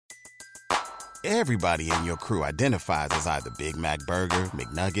Everybody in your crew identifies as either Big Mac Burger,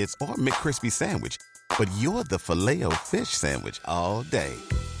 McNuggets, or McCrispy Sandwich. But you're the Filet-O-Fish Sandwich all day.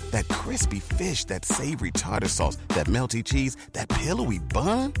 That crispy fish, that savory tartar sauce, that melty cheese, that pillowy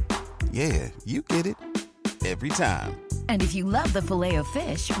bun. Yeah, you get it. Every time. And if you love the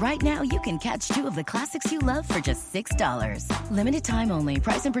Filet-O-Fish, right now you can catch two of the classics you love for just $6. Limited time only.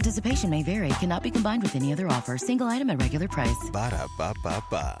 Price and participation may vary. Cannot be combined with any other offer. Single item at regular price.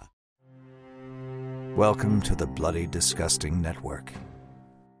 Ba-da-ba-ba-ba. Welcome to the Bloody Disgusting Network.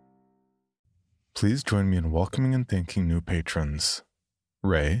 Please join me in welcoming and thanking new patrons.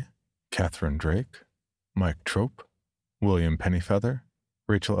 Ray, Catherine Drake, Mike Trope, William Pennyfeather,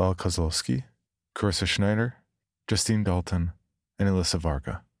 Rachel L. Kozlowski, Carissa Schneider, Justine Dalton, and Alyssa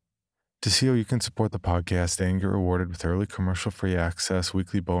Varga. To see how you can support the podcast and get rewarded with early commercial-free access,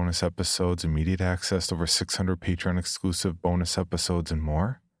 weekly bonus episodes, immediate access to over 600 Patreon-exclusive bonus episodes, and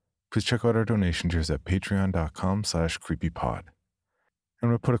more, please check out our donation tiers at patreon.com/creepypod. I'm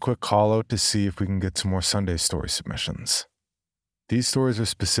going to put a quick call out to see if we can get some more Sunday story submissions. These stories are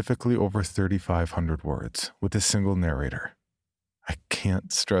specifically over 3,500 words, with a single narrator. I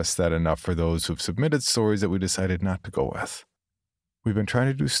can't stress that enough for those who've submitted stories that we decided not to go with. We've been trying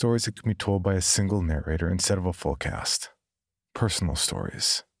to do stories that can be told by a single narrator instead of a full cast. Personal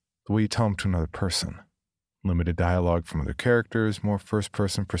stories, the way you tell them to another person. Limited dialogue from other characters, more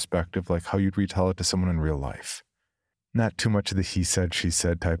first-person perspective like how you'd retell it to someone in real life. Not too much of the he said, she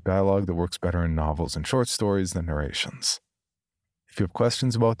said type dialogue that works better in novels and short stories than narrations. If you have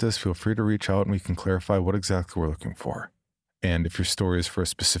questions about this, feel free to reach out and we can clarify what exactly we're looking for. And if your story is for a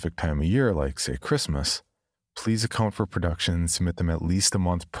specific time of year, like, say, Christmas, please account for production and submit them at least a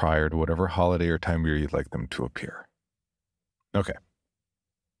month prior to whatever holiday or time of year you'd like them to appear. Okay.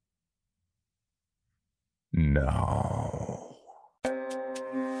 No.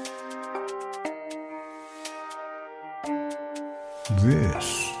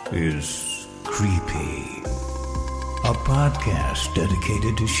 This is Creepy, a podcast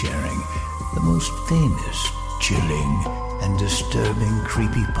dedicated to sharing the most famous, chilling, and disturbing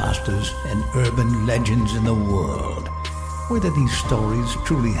creepypastas and urban legends in the world. Whether these stories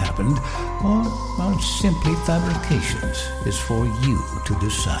truly happened or are simply fabrications is for you to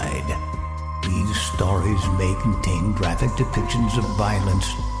decide. These stories may contain graphic depictions of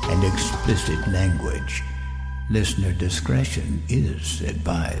violence and explicit language. Listener discretion is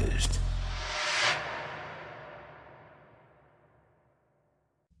advised.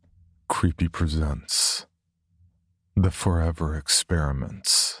 Creepy presents The Forever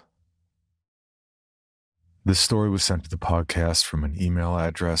Experiments. This story was sent to the podcast from an email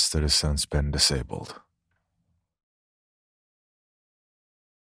address that has since been disabled.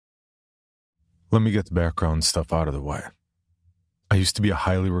 Let me get the background stuff out of the way. I used to be a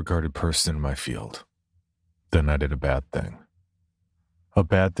highly regarded person in my field. Then I did a bad thing. A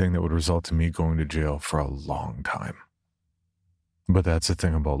bad thing that would result in me going to jail for a long time. But that's the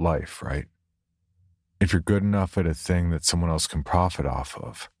thing about life, right? If you're good enough at a thing that someone else can profit off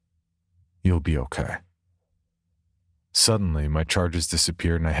of, you'll be okay. Suddenly, my charges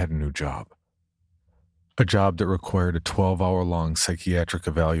disappeared and I had a new job. A job that required a 12-hour-long psychiatric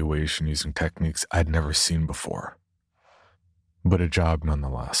evaluation using techniques I'd never seen before. But a job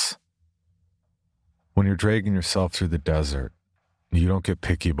nonetheless. When you're dragging yourself through the desert, you don't get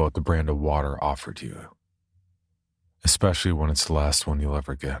picky about the brand of water offered you. Especially when it's the last one you'll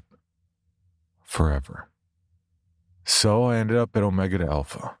ever get. Forever. So I ended up at Omega to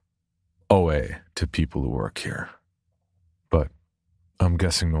Alpha. OA to people who work here. But I'm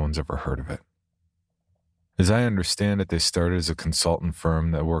guessing no one's ever heard of it. As I understand it, they started as a consultant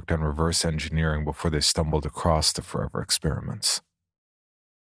firm that worked on reverse engineering before they stumbled across the Forever Experiments.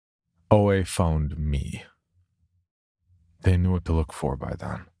 OA found me. They knew what to look for by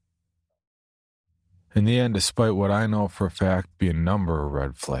then. In the end, despite what I know for a fact be a number of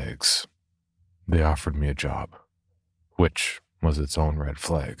red flags, they offered me a job, which was its own red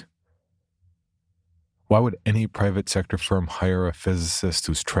flag. Why would any private sector firm hire a physicist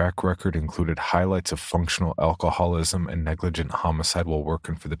whose track record included highlights of functional alcoholism and negligent homicide while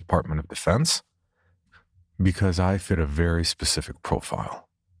working for the Department of Defense? Because I fit a very specific profile.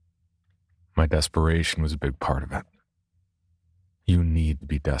 My desperation was a big part of it. You need to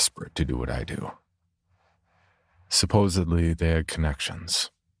be desperate to do what I do. Supposedly, they had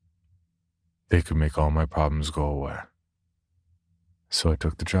connections. They could make all my problems go away. So I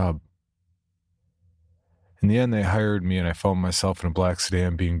took the job. In the end, they hired me and I found myself in a black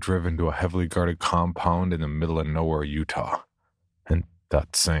sedan being driven to a heavily guarded compound in the middle of nowhere, Utah. And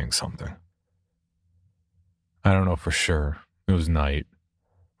that's saying something. I don't know for sure. It was night.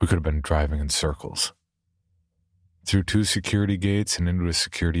 We could have been driving in circles. Through 2 security gates and into a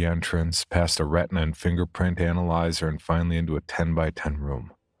security entrance, past a retina and fingerprint analyzer, and finally into a 10 by 10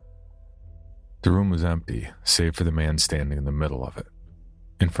 room. The room was empty, save for the man standing in the middle of it,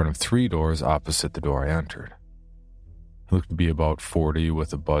 in front of 3 doors opposite the door I entered. He looked to be about 40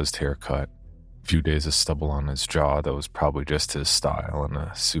 with a buzzed haircut, a few days of stubble on his jaw that was probably just his style, and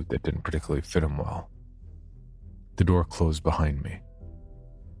a suit that didn't particularly fit him well. The door closed behind me.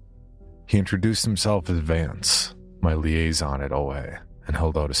 He introduced himself as Vance, my liaison at OA, and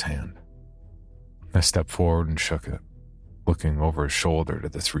held out his hand. I stepped forward and shook it, looking over his shoulder to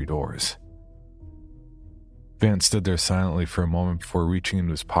the 3 doors. Vance stood there silently for a moment before reaching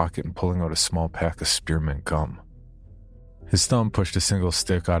into his pocket and pulling out a small pack of spearmint gum. His thumb pushed a single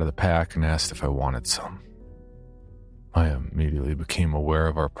stick out of the pack and asked if I wanted some. I immediately became aware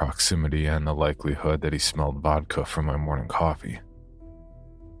of our proximity and the likelihood that he smelled vodka from my morning coffee.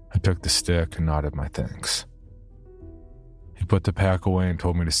 I took the stick and nodded my thanks. He put the pack away and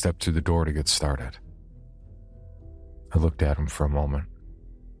told me to step through the door to get started. I looked at him for a moment.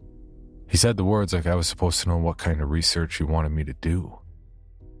 He said the words like I was supposed to know what kind of research he wanted me to do.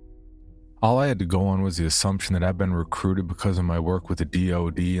 All I had to go on was the assumption that I'd been recruited because of my work with the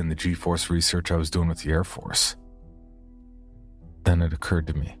DoD and the G-Force research I was doing with the Air Force. Then it occurred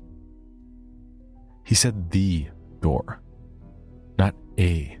to me. He said the door, not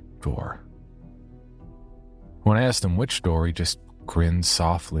a door. When I asked him which door, he just grinned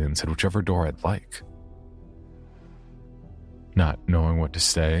softly and said whichever door I'd like. Not knowing what to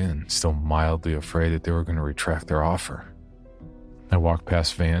say and still mildly afraid that they were going to retract their offer, I walked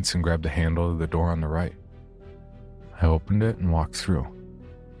past Vance and grabbed the handle of the door on the right. I opened it and walked through.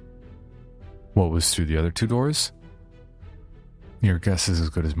 What was through the other 2 doors? Your guess is as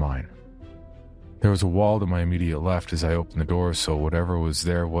good as mine. There was a wall to my immediate left as I opened the door, so whatever was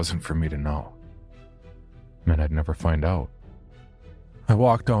there wasn't for me to know. Meant I'd never find out. I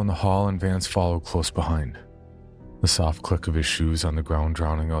walked down the hall and Vance followed close behind, the soft click of his shoes on the ground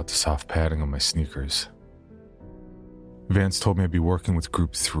drowning out the soft padding of my sneakers. Vance told me I'd be working with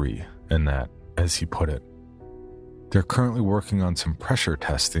Group 3, and that, as he put it, they're currently working on some pressure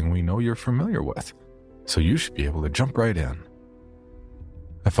testing we know you're familiar with, so you should be able to jump right in.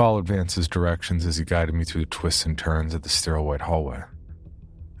 I followed Vance's directions as he guided me through the twists and turns of the sterile white hallway.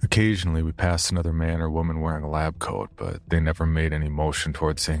 Occasionally, we passed another man or woman wearing a lab coat, but they never made any motion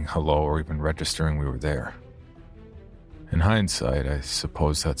towards saying hello or even registering we were there. In hindsight, I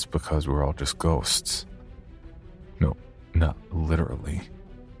suppose that's because we're all just ghosts. No, not literally.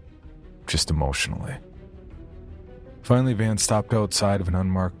 Just emotionally. Finally, Vance stopped outside of an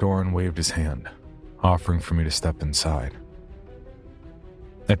unmarked door and waved his hand, offering for me to step inside.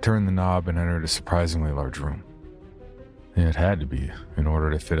 I turned the knob and entered a surprisingly large room. It had to be, in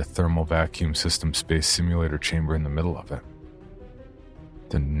order to fit a thermal vacuum system space simulator chamber in the middle of it.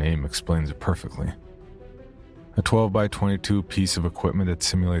 The name explains it perfectly. A 12 by 22 piece of equipment that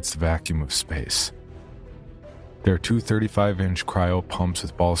simulates the vacuum of space. There are 2 35-inch cryo pumps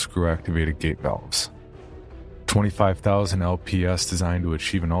with ball screw activated gate valves. 25,000 LPS designed to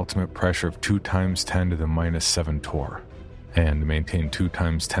achieve an ultimate pressure of 2 times 10 to the minus 7 torr, and to maintain 2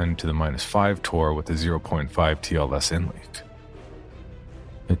 times 10 to the minus 5 torr with a 0.5 TLS inleak.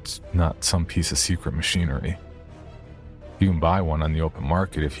 It's not some piece of secret machinery. You can buy one on the open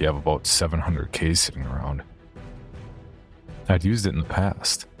market if you have about 700K sitting around. I'd used it in the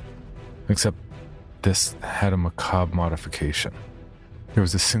past, except this had a macabre modification. There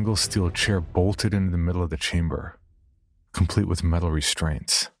was a single steel chair bolted into the middle of the chamber, complete with metal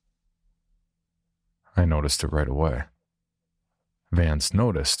restraints. I noticed it right away. Vance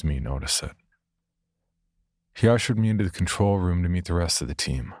noticed me notice it. He ushered me into the control room to meet the rest of the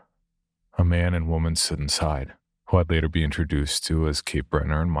team. A man and woman stood inside, who I'd later be introduced to as Kate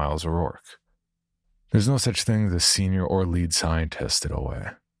Brenner and Miles O'Rourke. There's no such thing as a senior or lead scientist at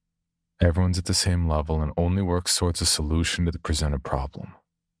OA. Everyone's at the same level and only works towards a solution to the presented problem.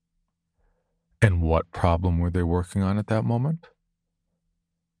 And what problem were they working on at that moment?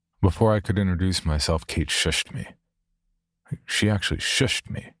 Before I could introduce myself, Kate shushed me. She actually shushed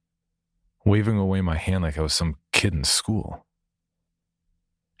me, waving away my hand like I was some kid in school.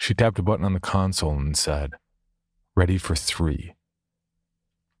 She tapped a button on the console and said, "Ready for 3.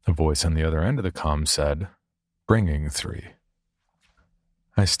 A voice on the other end of the comm said, "Bringing 3.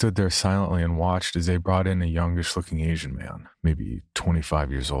 I stood there silently and watched as they brought in a youngish-looking Asian man, maybe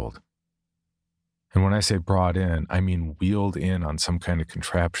 25 years old. And when I say brought in, I mean wheeled in on some kind of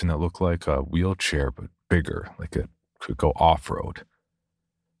contraption that looked like a wheelchair but bigger, like it could go off-road.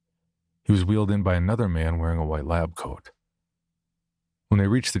 He was wheeled in by another man wearing a white lab coat. When they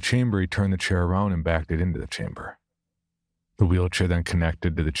reached the chamber, he turned the chair around and backed it into the chamber. The wheelchair then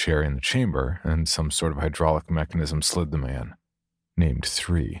connected to the chair in the chamber, and some sort of hydraulic mechanism slid the man, named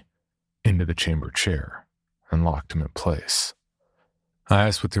 3, into the chamber chair and locked him in place. I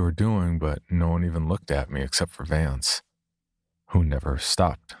asked what they were doing, but no one even looked at me except for Vance, who never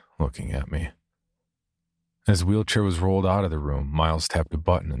stopped looking at me. As the wheelchair was rolled out of the room, Miles tapped a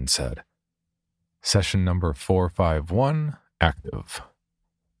button and said, "Session number 451, active.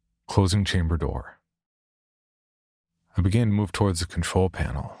 Closing chamber door." I began to move towards the control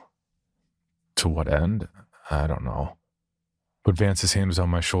panel. To what end? I don't know. But Vance's hand was on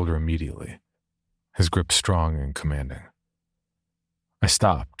my shoulder immediately, his grip strong and commanding. I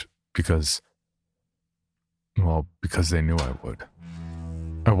stopped because they knew I would.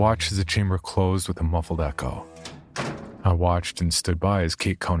 I watched as the chamber closed with a muffled echo. I watched and stood by as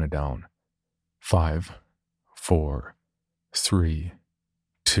Kate counted down. 5, 4, 3,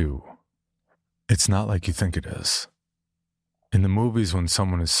 2. It's not like you think it is. In the movies, when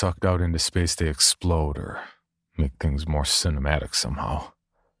someone is sucked out into space, they explode or make things more cinematic somehow.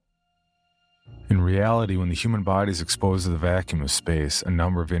 In reality, when the human body is exposed to the vacuum of space, a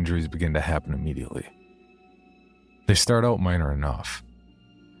number of injuries begin to happen immediately. They start out minor enough.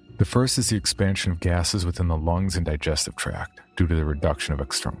 The first is the expansion of gases within the lungs and digestive tract due to the reduction of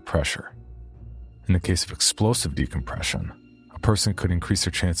external pressure. In the case of explosive decompression, a person could increase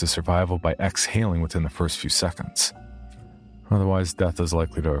their chance of survival by exhaling within the first few seconds. Otherwise, death is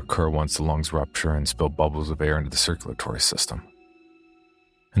likely to occur once the lungs rupture and spill bubbles of air into the circulatory system.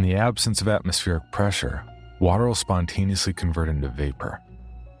 In the absence of atmospheric pressure, water will spontaneously convert into vapor,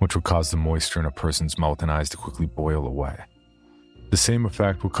 which will cause the moisture in a person's mouth and eyes to quickly boil away. The same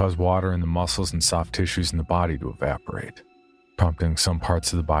effect will cause water in the muscles and soft tissues in the body to evaporate, prompting some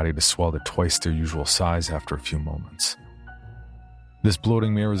parts of the body to swell to twice their usual size after a few moments. This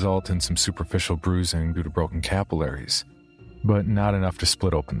bloating may result in some superficial bruising due to broken capillaries, but not enough to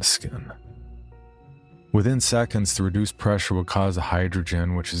split open the skin. Within seconds, the reduced pressure will cause the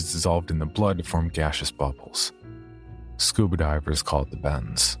hydrogen, which is dissolved in the blood, to form gaseous bubbles. Scuba divers call it the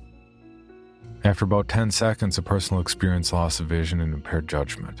bends. After about 10 seconds, a person will experience loss of vision and impaired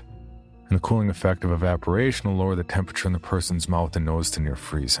judgment, and the cooling effect of evaporation will lower the temperature in the person's mouth and nose to near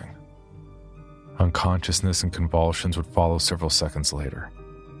freezing. Unconsciousness and convulsions would follow several seconds later,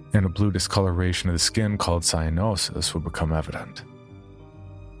 and a blue discoloration of the skin called cyanosis would become evident.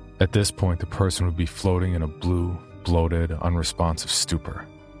 At this point, the person would be floating in a blue, bloated, unresponsive stupor.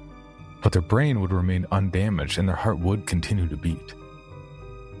 But their brain would remain undamaged and their heart would continue to beat.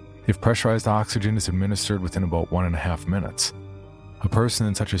 If pressurized oxygen is administered within about 1.5 minutes, a person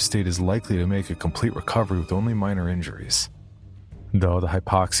in such a state is likely to make a complete recovery with only minor injuries, though the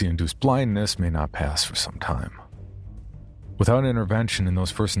hypoxia-induced blindness may not pass for some time. Without intervention in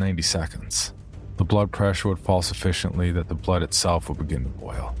those first 90 seconds, the blood pressure would fall sufficiently that the blood itself would begin to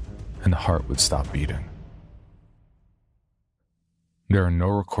boil, and the heart would stop beating. There are no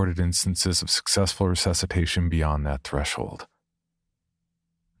recorded instances of successful resuscitation beyond that threshold.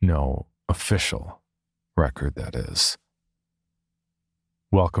 No official record, that is.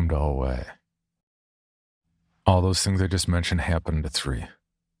 Welcome to OA. All those things I just mentioned happened to 3.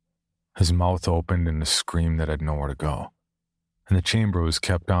 His mouth opened in a scream that had nowhere to go, and the chamber was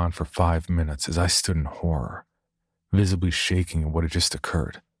kept on for 5 minutes as I stood in horror, visibly shaking at what had just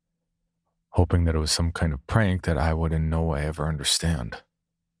occurred, hoping that it was some kind of prank that I would in no way ever understand.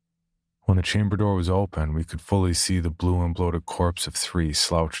 When the chamber door was open, we could fully see the blue and bloated corpse of 3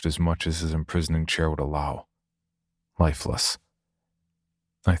 slouched as much as his imprisoning chair would allow. Lifeless.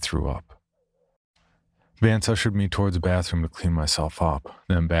 I threw up. Vance ushered me towards the bathroom to clean myself up,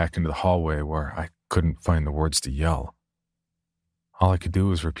 then back into the hallway where I couldn't find the words to yell. All I could do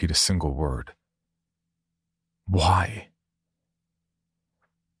was repeat a single word. Why?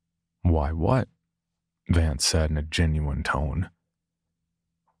 Why what? Vance said in a genuine tone.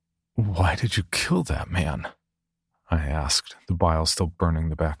 Why did you kill that man? I asked, the bile still burning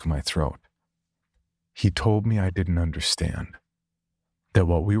the back of my throat. He told me I didn't understand, that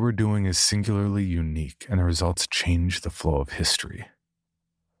what we were doing is singularly unique and the results change the flow of history.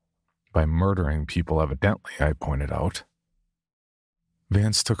 By murdering people, evidently, I pointed out.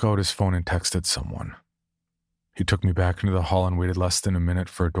 Vance took out his phone and texted someone. He took me back into the hall and waited less than a minute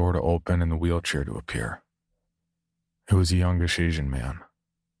for a door to open and the wheelchair to appear. It was a youngish Asian man,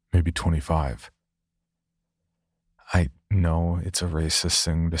 maybe 25. I know it's a racist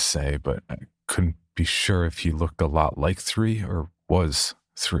thing to say, but I couldn't be sure if he looked a lot like 3 or was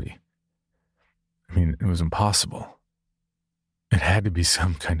 3. I mean, it was impossible. It had to be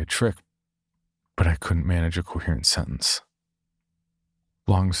some kind of trick, but I couldn't manage a coherent sentence.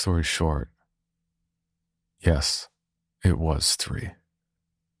 Long story short, yes, it was 3.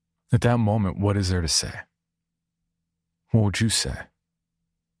 At that moment, what is there to say? What would you say?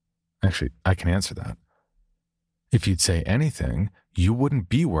 Actually, I can answer that. If you'd say anything, you wouldn't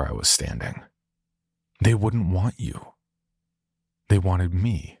be where I was standing. They wouldn't want you. They wanted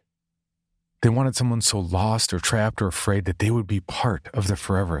me. They wanted someone so lost or trapped or afraid that they would be part of the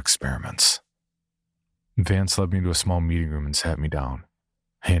forever experiments. Vance led me to a small meeting room and sat me down,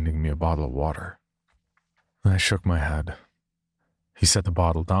 handing me a bottle of water. I shook my head. He set the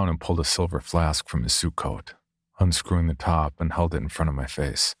bottle down and pulled a silver flask from his suit coat, unscrewing the top and held it in front of my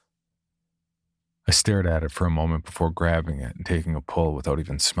face. I stared at it for a moment before grabbing it and taking a pull without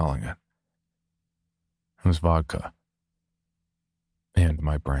even smelling it. It was vodka. And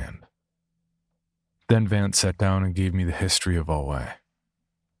my brand. Then Vance sat down and gave me the history of OA.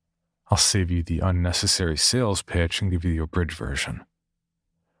 I'll save you the unnecessary sales pitch and give you the abridged version.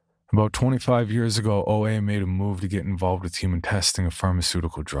 About 25 years ago, OA made a move to get involved with human testing of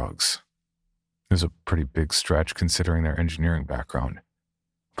pharmaceutical drugs. It was a pretty big stretch considering their engineering background,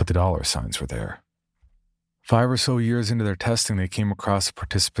 but the dollar signs were there. 5 or so years into their testing, they came across a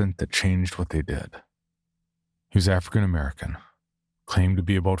participant that changed what they did. He was African American, claimed to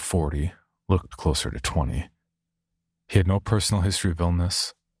be about 40, looked closer to 20. He had no personal history of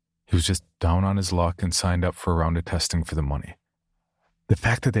illness. He was just down on his luck and signed up for a round of testing for the money. The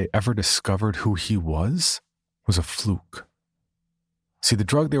fact that they ever discovered who he was a fluke. See, the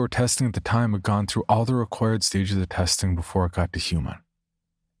drug they were testing at the time had gone through all the required stages of testing before it got to human.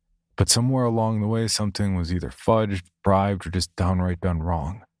 But somewhere along the way, something was either fudged, bribed, or just downright done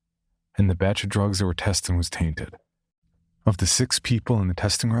wrong. And the batch of drugs they were testing was tainted. Of the 6 people in the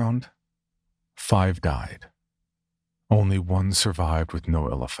testing round, 5 died. Only 1 survived with no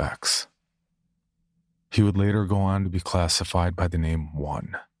ill effects. He would later go on to be classified by the name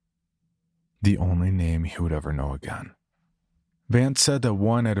 1, the only name he would ever know again. Vance said that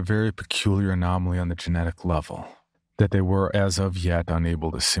 1 had a very peculiar anomaly on the genetic level that they were as of yet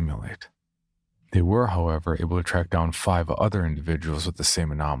unable to simulate. They were, however, able to track down 5 other individuals with the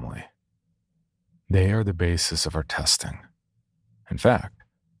same anomaly. They are the basis of our testing. In fact,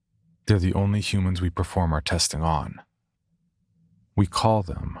 they're the only humans we perform our testing on. We call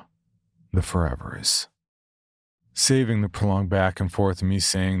them the Forevers. Saving the prolonged back and forth of me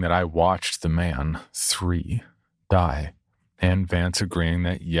saying that I watched the man, 3, die, and Vance agreeing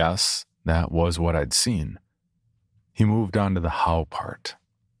that yes, that was what I'd seen. He moved on to the how part.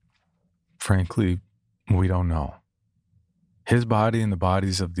 Frankly, we don't know. His body and the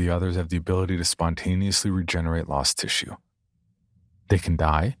bodies of the others have the ability to spontaneously regenerate lost tissue. They can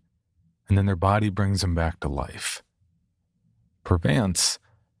die, and then their body brings them back to life. For Vance,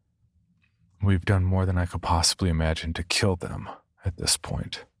 we've done more than I could possibly imagine to kill them at this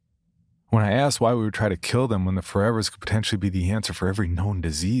point. When I asked why we would try to kill them when the Forevers could potentially be the answer for every known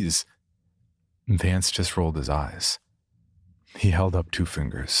disease, Vance just rolled his eyes. He held up 2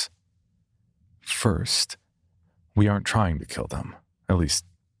 fingers. First, we aren't trying to kill them, at least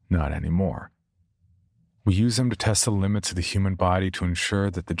not anymore. We use them to test the limits of the human body to ensure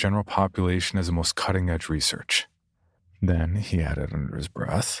that the general population has the most cutting-edge research. Then, he added under his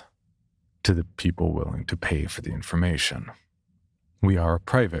breath, to the people willing to pay for the information. We are a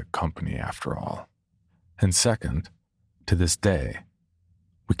private company, after all. And second, to this day,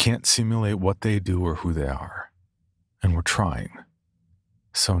 we can't simulate what they do or who they are. And we're trying.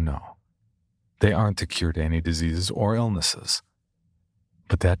 So no, they aren't the cure to any diseases or illnesses.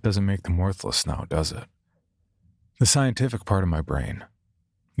 But that doesn't make them worthless now, does it? The scientific part of my brain,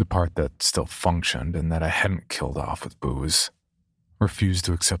 the part that still functioned and that I hadn't killed off with booze, refused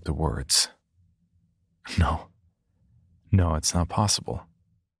to accept the words. No, it's not possible.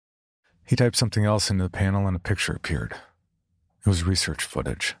 He typed something else into the panel and a picture appeared. It was research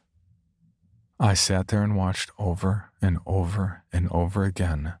footage. I sat there and watched over and over and over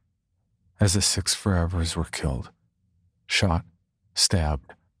again as the 6 Forevers were killed, shot,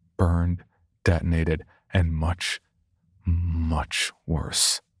 stabbed, burned, detonated, and much, much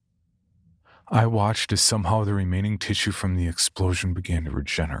worse. I watched as somehow the remaining tissue from the explosion began to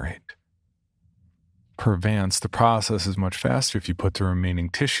regenerate. Per Vance, the process is much faster if you put the remaining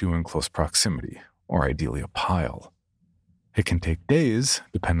tissue in close proximity, or ideally a pile. It can take days,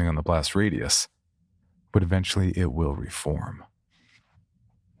 depending on the blast radius, but eventually it will reform.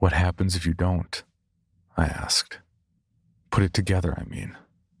 What happens if you don't? I asked. Put it together, I mean.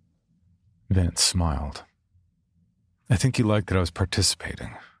 Vance smiled. I think he liked that I was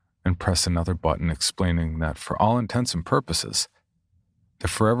participating, and pressed another button explaining that for all intents and purposes, the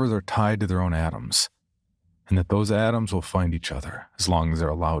Forevers are tied to their own atoms. and that those atoms will find each other as long as they're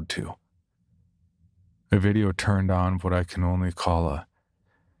allowed to. A video turned on what I can only call a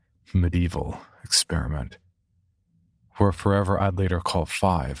medieval experiment, where forever I'd later call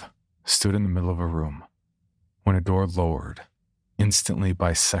 5 stood in the middle of a room when a door lowered, instantly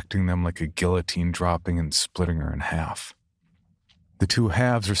bisecting them like a guillotine dropping and splitting her in half. The two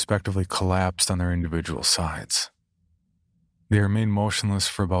halves respectively collapsed on their individual sides. They remained motionless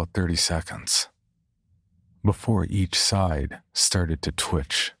for about 30 seconds, before each side started to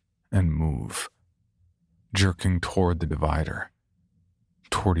twitch and move, jerking toward the divider,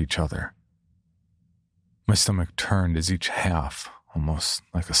 toward each other. My stomach turned as each half, almost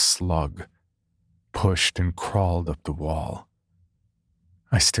like a slug, pushed and crawled up the wall.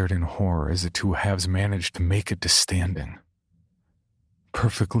 I stared in horror as the two halves managed to make it to standing,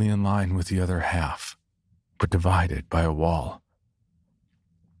 perfectly in line with the other half, but divided by a wall.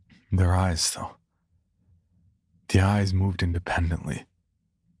 Their eyes, though. The eyes moved independently,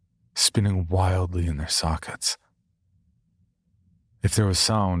 spinning wildly in their sockets. If there was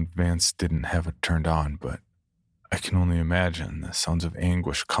sound, Vance didn't have it turned on, but I can only imagine the sounds of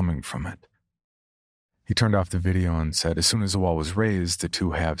anguish coming from it. He turned off the video and said as soon as the wall was raised, the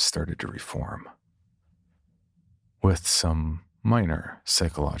two halves started to reform, with some minor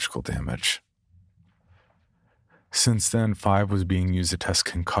psychological damage. Since then, 5 was being used to test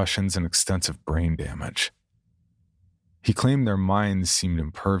concussions and extensive brain damage. He claimed their minds seemed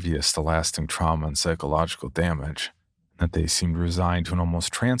impervious to lasting trauma and psychological damage, that they seemed resigned to an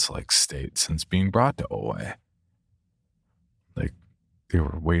almost trance-like state since being brought to OA. Like they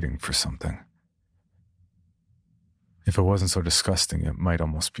were waiting for something. If it wasn't so disgusting, it might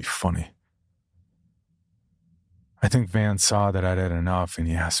almost be funny. I think Van saw that I'd had enough and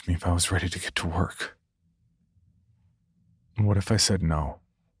he asked me if I was ready to get to work. What if I said no?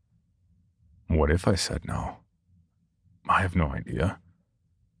 What if I said no? I have no idea.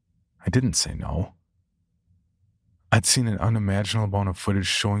 I didn't say no. I'd seen an unimaginable amount of footage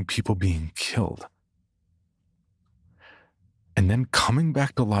showing people being killed. And then coming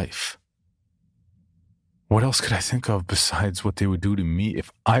back to life. What else could I think of besides what they would do to me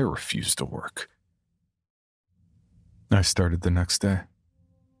if I refused to work? I started the next day.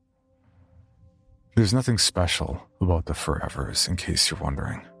 There's nothing special about the Forevers, in case you're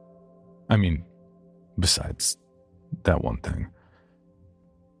wondering. I mean, besides that one thing.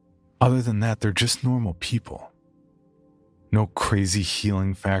 Other than that, they're just normal people. No crazy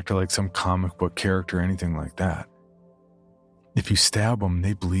healing factor like some comic book character or anything like that. If you stab them,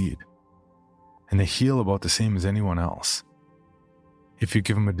 they bleed. And they heal about the same as anyone else. If you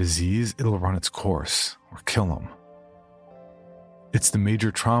give them a disease, it'll run its course or kill them. It's the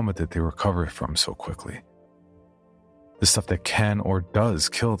major trauma that they recover from so quickly. The stuff that can or does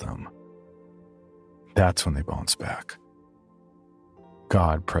kill them. That's when they bounce back.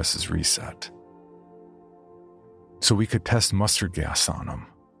 God presses reset. So we could test mustard gas on them,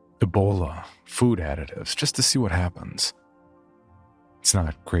 Ebola, food additives, just to see what happens. It's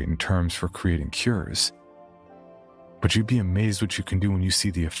not great in terms for creating cures, but you'd be amazed what you can do when you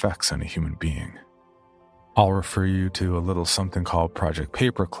see the effects on a human being. I'll refer you to a little something called Project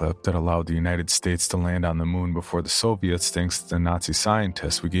Paperclip that allowed the United States to land on the moon before the Soviets thanks to the Nazi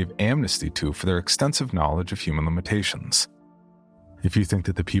scientists we gave amnesty to for their extensive knowledge of human limitations. If you think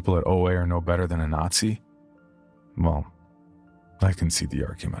that the people at OA are no better than a Nazi, well, I can see the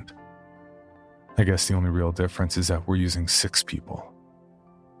argument. I guess the only real difference is that we're using 6 people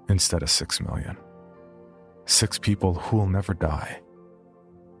instead of 6 million. 6 people who will never die,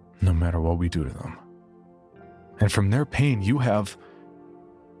 no matter what we do to them. And from their pain, you have,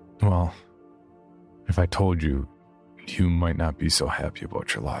 well, if I told you, you might not be so happy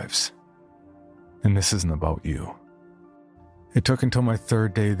about your lives. And this isn't about you. It took until my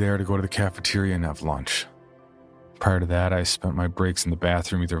 3rd day there to go to the cafeteria and have lunch. Prior to that, I spent my breaks in the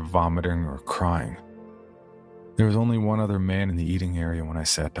bathroom either vomiting or crying. There was only one other man in the eating area when I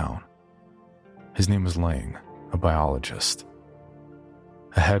sat down. His name was Lang, a biologist.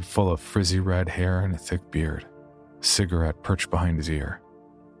 A head full of frizzy red hair and a thick beard. Cigarette perched behind his ear.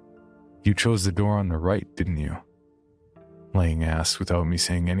 You chose the door on the right, didn't you? Lang asked without me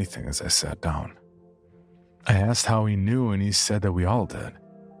saying anything as I sat down. I asked how he knew and he said that we all did.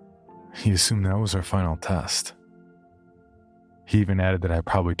 He assumed that was our final test. He even added that I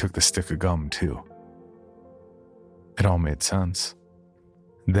probably took the stick of gum too. It all made sense.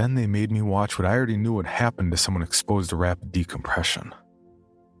 Then they made me watch what I already knew would happen to someone exposed to rapid decompression.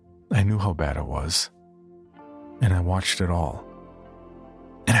 I knew how bad it was. And I watched it all.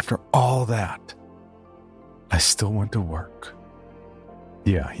 And after all that, I still went to work.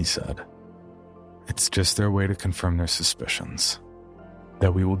 Yeah, he said. It's just their way to confirm their suspicions,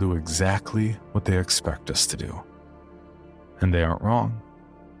 that we will do exactly what they expect us to do. And they aren't wrong.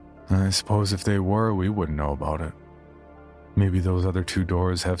 I suppose if they were, we wouldn't know about it. Maybe those other 2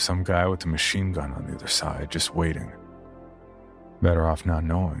 doors have some guy with a machine gun on the other side, just waiting. Better off not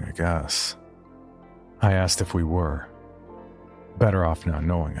knowing, I guess. I asked if we were. Better off not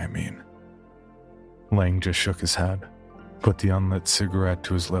knowing, I mean. Lang just shook his head, put the unlit cigarette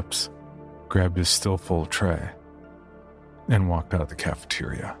to his lips, grabbed his still full tray, and walked out of the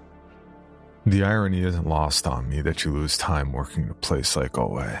cafeteria. The irony isn't lost on me that you lose time working in a place like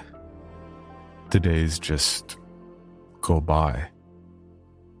OA. The days just go by.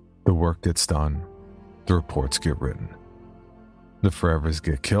 The work gets done, the reports get written. The forevers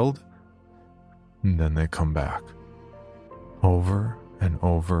get killed, and then they come back. Over and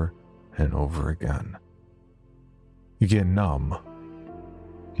over and over again. You get numb.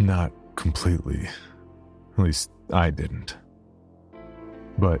 Not completely. At least I didn't.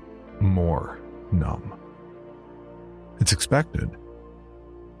 But more numb. It's expected.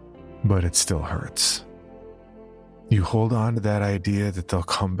 But it still hurts. You hold on to that idea that they'll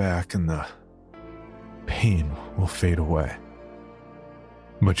come back and the pain will fade away.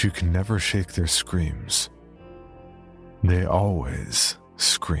 But you can never shake their screams. They always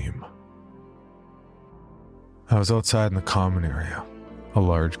scream. I was outside in the common area, a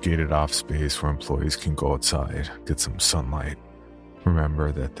large gated-off space where employees can go outside, get some sunlight.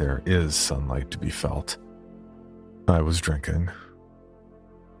 Remember that there is sunlight to be felt. I was drinking.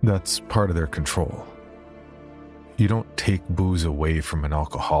 That's part of their control. You don't take booze away from an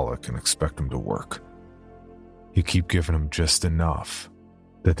alcoholic and expect them to work. You keep giving them just enough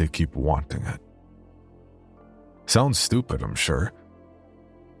that they keep wanting it. Sounds stupid, I'm sure,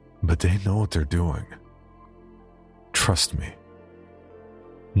 but they know what they're doing. Trust me.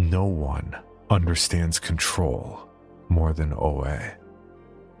 No one understands control more than OA.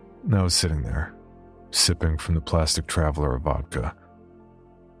 I was sitting there, sipping from the plastic traveler of vodka.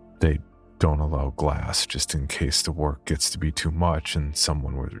 They don't allow glass just in case the work gets to be too much and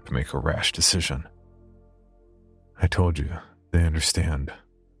someone were to make a rash decision. I told you, they understand.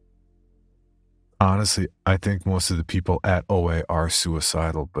 Honestly, I think most of the people at OA are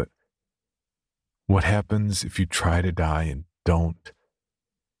suicidal, but what happens if you try to die and don't?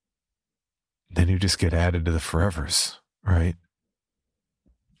 Then you just get added to the forevers, right?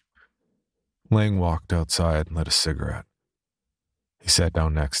 Lang walked outside and lit a cigarette. He sat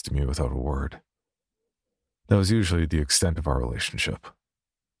down next to me without a word. That was usually the extent of our relationship.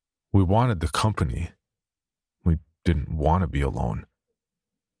 We wanted the company. We didn't want to be alone.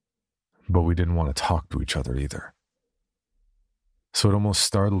 But we didn't want to talk to each other either. So it almost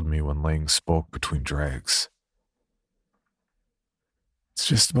startled me when Lang spoke between drags. "It's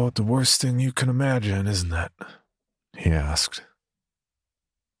just about the worst thing you can imagine, isn't it?" he asked.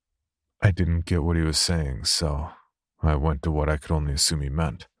 I didn't get what he was saying, so I went to what I could only assume he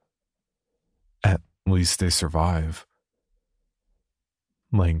meant. At least they survive.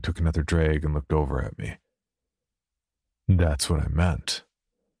 Lang took another drag and looked over at me. That's what I meant.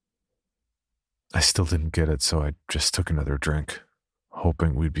 I still didn't get it, so I just took another drink,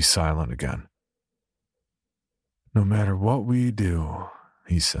 hoping we'd be silent again. "No matter what we do,"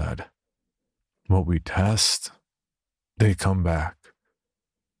 he said, "what we test, they come back.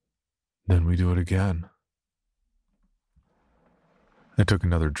 Then we do it again." I took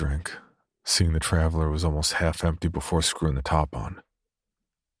another drink, seeing the traveler was almost half empty before screwing the top on.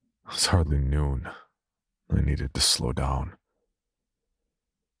 It was hardly noon. I needed to slow down.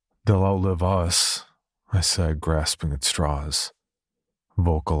 "They'll outlive us," I said, grasping at straws,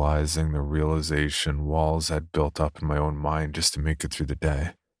 vocalizing the realization walls I'd built up in my own mind just to make it through the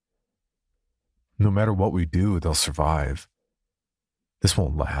day. "No matter what we do, they'll survive. This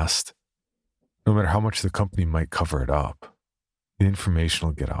won't last. No matter how much the company might cover it up, the information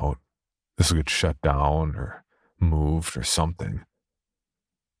will get out. This will get shut down or moved or something.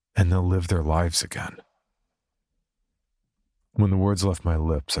 And they'll live their lives again." When the words left my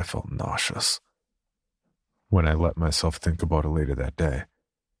lips, I felt nauseous. When I let myself think about it later that day,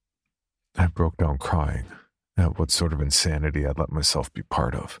 I broke down crying at what sort of insanity I'd let myself be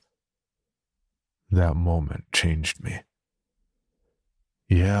part of. That moment changed me.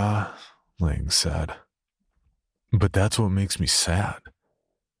 "Yeah," Lang said, "but that's what makes me sad,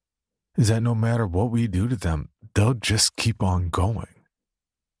 is that no matter what we do to them, they'll just keep on going.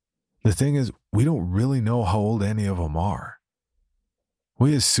 The thing is, we don't really know how old any of them are.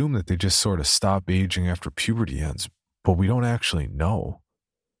 We assume that they just sort of stop aging after puberty ends, but we don't actually know.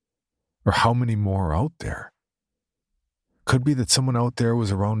 Or how many more are out there. Could be that someone out there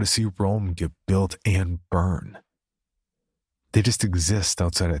was around to see Rome get built and burn. They just exist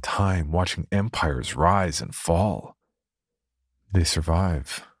outside of time, watching empires rise and fall. They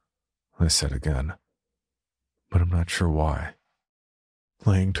survive, I said again, but I'm not sure why.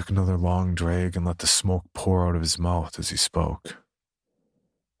 Lang took another long drag and let the smoke pour out of his mouth as he spoke.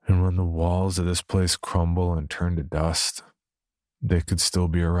 And when the walls of this place crumble and turn to dust, they could still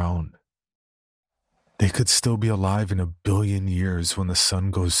be around. They could still be alive in 1 billion years when the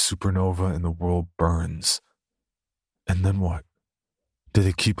sun goes supernova and the world burns. And then what? Do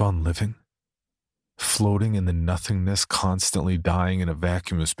they keep on living? Floating in the nothingness, constantly dying in a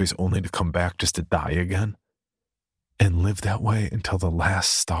vacuum of space only to come back just to die again? And live that way until the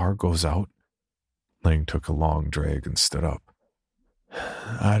last star goes out? Lang took a long drag and stood up.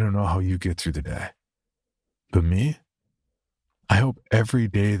 I don't know how you get through the day. But me? I hope every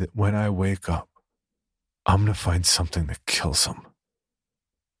day that when I wake up, I'm going to find something that kills them.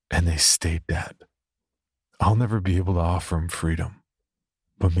 And they stay dead. I'll never be able to offer them freedom,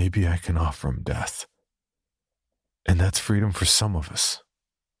 but maybe I can offer them death. And that's freedom for some of us,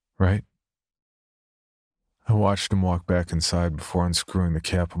 right? I watched him walk back inside before unscrewing the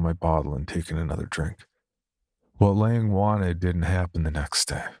cap of my bottle and taking another drink. What Lang wanted didn't happen the next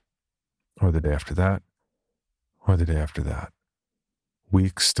day, or the day after that, or the day after that.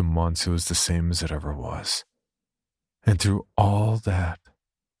 Weeks to months, it was the same as it ever was. And through all that,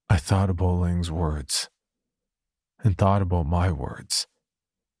 I thought about Lang's words, and thought about my words.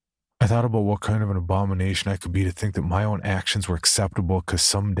 I thought about what kind of an abomination I could be to think that my own actions were acceptable because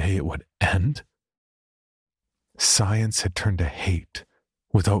someday it would end. Science had turned to hate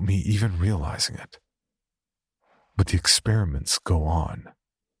without me even realizing it. But the experiments go on.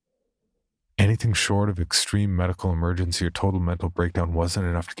 Anything short of extreme medical emergency or total mental breakdown wasn't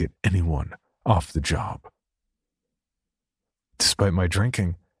enough to get anyone off the job. Despite my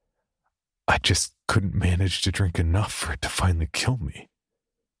drinking, I just couldn't manage to drink enough for it to finally kill me.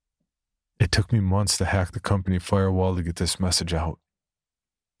 It took me months to hack the company firewall to get this message out.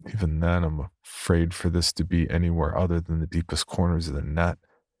 Even then, I'm afraid for this to be anywhere other than the deepest corners of the net,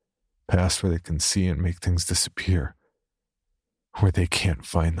 past where they can see and make things disappear, where they can't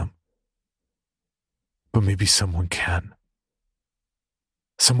find them. But maybe someone can.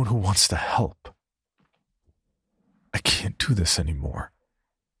 Someone who wants to help. I can't do this anymore.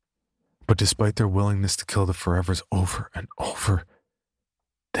 But despite their willingness to kill the Forevers over and over,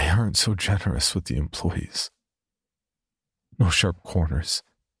 they aren't so generous with the employees. No sharp corners.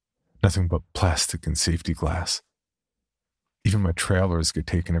 Nothing but plastic and safety glass. Even my trailers get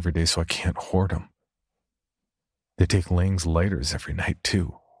taken every day, so I can't hoard them. They take Lang's lighters every night,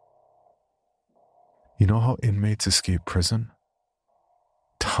 too. You know how inmates escape prison?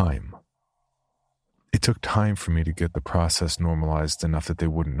 Time. It took time for me to get the process normalized enough that they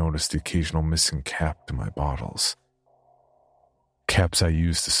wouldn't notice the occasional missing cap to my bottles. Caps I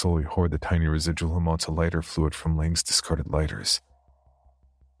used to slowly hoard the tiny residual amounts of lighter fluid from Lang's discarded lighters.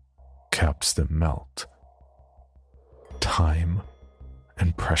 Caps that melt. Time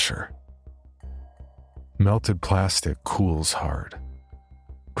and pressure. Melted plastic cools hard.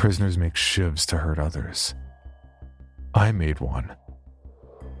 Prisoners make shivs to hurt others. I made one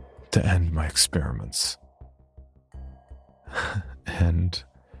to end my experiments. And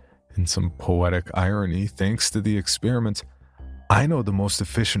in some poetic irony, thanks to the experiments, I know the most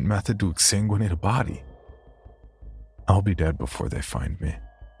efficient method to exsanguinate a body. I'll be dead before they find me.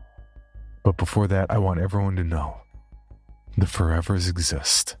 But before that, I want everyone to know the Forevers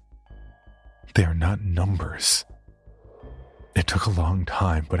exist. They are not numbers. It took a long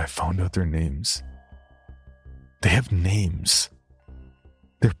time, but I found out their names. They have names.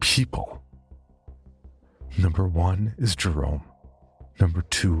 They're people. Number 1 is Jerome. Number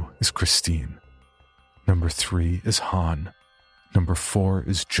 2 is Christine. Number 3 is Han. Number 4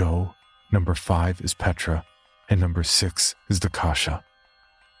 is Joe. Number 5 is Petra. And number 6 is Dakasha.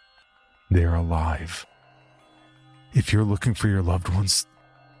 They are alive. If you're looking for your loved ones,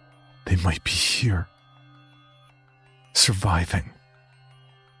 they might be here. Surviving.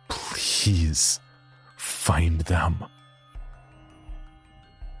 Please find them.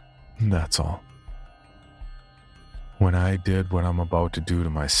 That's all. When I did what I'm about to do to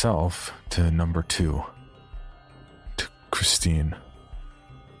myself, to number 2, to Christine,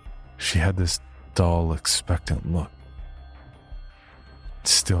 she had this dull, expectant look.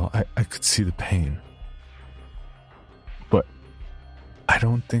 Still, I could see the pain. But I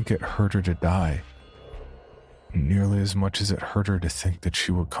don't think it hurt her to die, nearly as much as it hurt her to think that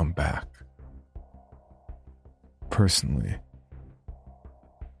she would come back. Personally,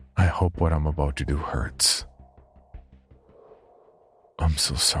 I hope what I'm about to do hurts. I'm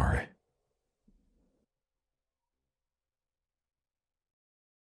so sorry.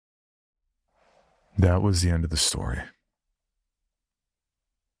 That was the end of the story.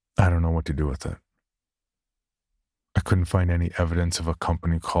 I don't know what to do with it. I couldn't find any evidence of a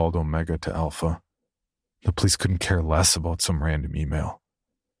company called Omega to Alpha. The police couldn't care less about some random email.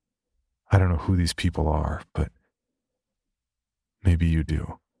 I don't know who these people are, but maybe you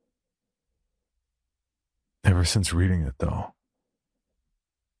do. Ever since reading it, though,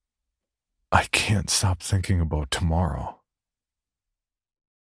 I can't stop thinking about tomorrow.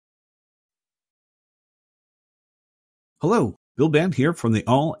 Hello, Bill Band here from the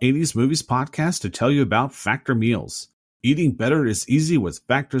All 80s Movies Podcast to tell you about Factor Meals. Eating better is easy with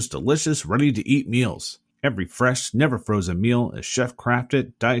Factor's delicious, ready-to-eat meals. Every fresh, never frozen meal is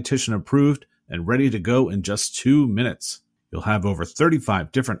chef-crafted, dietitian approved, and ready to go in just 2 minutes. You'll have over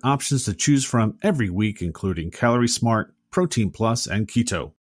 35 different options to choose from every week, including Calorie Smart, Protein Plus, and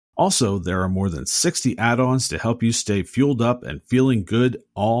Keto. Also, there are more than 60 add-ons to help you stay fueled up and feeling good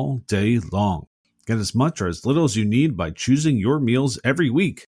all day long. Get as much or as little as you need by choosing your meals every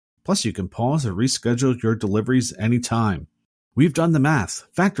week. Plus, you can pause or reschedule your deliveries anytime. We've done the math.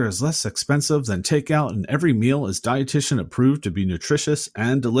 Factor is less expensive than takeout, and every meal is dietitian approved to be nutritious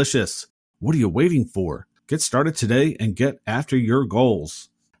and delicious. What are you waiting for? Get started today and get after your goals.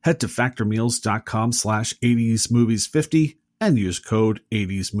 Head to factormeals.com/80smovies50 and use code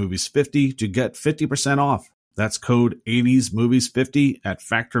 80smovies50 to get 50% off. That's code 80smovies50 at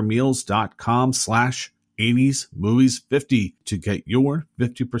factormeals.com/80smovies50 to get your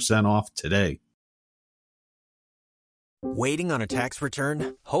 50% off today. Waiting on a tax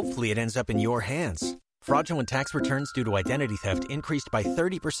return? Hopefully it ends up in your hands. Fraudulent tax returns due to identity theft increased by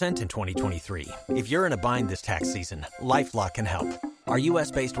 30% in 2023. If you're in a bind this tax season, LifeLock can help. Our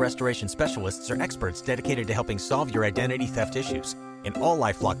U.S.-based restoration specialists are experts dedicated to helping solve your identity theft issues. And all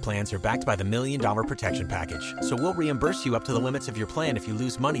LifeLock plans are backed by the $1 Million Protection Package. So we'll reimburse you up to the limits of your plan if you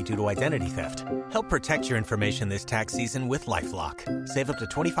lose money due to identity theft. Help protect your information this tax season with LifeLock. Save up to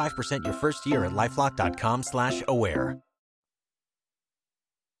 25% your first year at LifeLock.com/aware.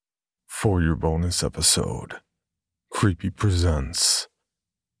 For your bonus episode, Creepy presents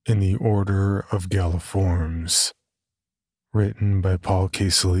In the Order of Galliforms, written by Paul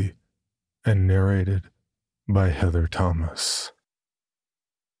Casely and narrated by Heather Thomas.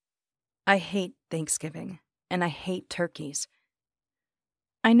 I hate Thanksgiving, and I hate turkeys.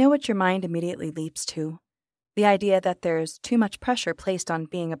 I know what your mind immediately leaps to, the idea that there's too much pressure placed on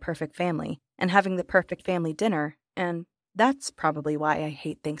being a perfect family and having the perfect family dinner, and that's probably why I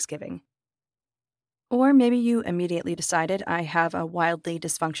hate Thanksgiving. Or maybe you immediately decided I have a wildly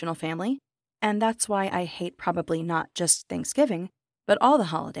dysfunctional family, and that's why I hate probably not just Thanksgiving, but all the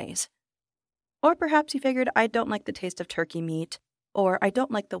holidays. Or perhaps you figured I don't like the taste of turkey meat, or I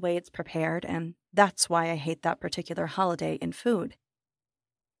don't like the way it's prepared, and that's why I hate that particular holiday in food.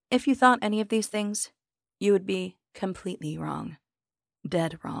 If you thought any of these things, you would be completely wrong.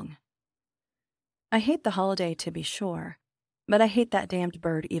 Dead wrong. I hate the holiday to be sure, but I hate that damned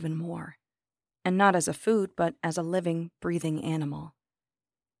bird even more. And not as a food, but as a living, breathing animal.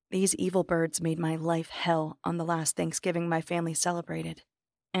 These evil birds made my life hell on the last Thanksgiving my family celebrated,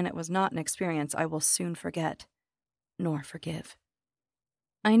 and it was not an experience I will soon forget, nor forgive.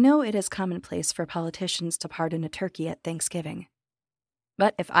 I know it is commonplace for politicians to pardon a turkey at Thanksgiving,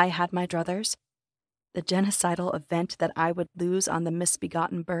 but if I had my druthers, the genocidal event that I would lose on the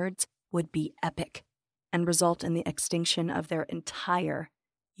misbegotten birds would be epic and result in the extinction of their entire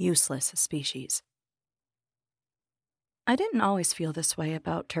useless species. I didn't always feel this way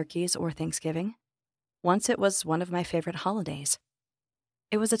about turkeys or Thanksgiving. Once it was one of my favorite holidays.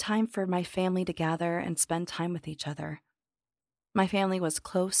 It was a time for my family to gather and spend time with each other. My family was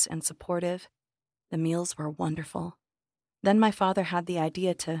close and supportive. The meals were wonderful. Then my father had the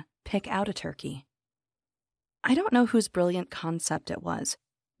idea to pick out a turkey. I don't know whose brilliant concept it was,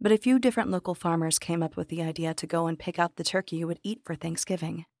 but a few different local farmers came up with the idea to go and pick out the turkey you would eat for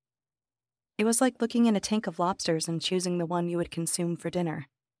Thanksgiving. It was like looking in a tank of lobsters and choosing the one you would consume for dinner.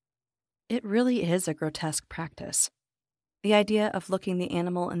 It really is a grotesque practice. The idea of looking the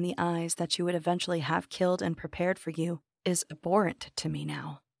animal in the eyes that you would eventually have killed and prepared for you is abhorrent to me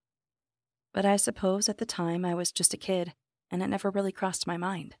now. But I suppose at the time I was just a kid, and it never really crossed my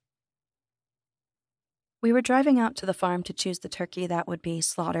mind. We were driving out to the farm to choose the turkey that would be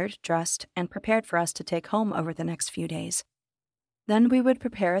slaughtered, dressed, and prepared for us to take home over the next few days. Then we would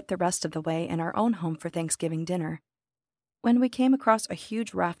prepare it the rest of the way in our own home for Thanksgiving dinner, when we came across a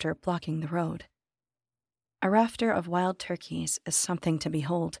huge rafter blocking the road. A rafter of wild turkeys is something to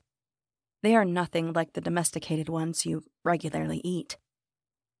behold. They are nothing like the domesticated ones you regularly eat,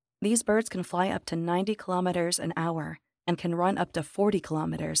 These birds can fly up to 90 kilometers an hour and can run up to 40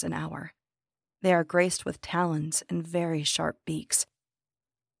 kilometers an hour. They are graced with talons and very sharp beaks.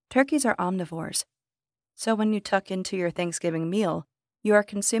 Turkeys are omnivores, so when you tuck into your Thanksgiving meal, you are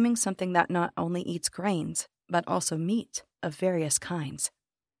consuming something that not only eats grains, but also meat of various kinds.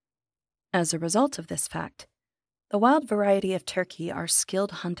 As a result of this fact, the wild variety of turkey are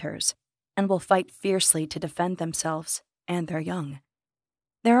skilled hunters and will fight fiercely to defend themselves and their young.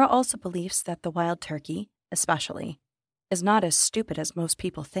 There are also beliefs that the wild turkey, especially, is not as stupid as most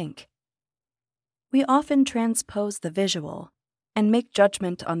people think. We often transpose the visual and make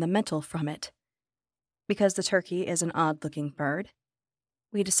judgment on the mental from it. Because the turkey is an odd-looking bird,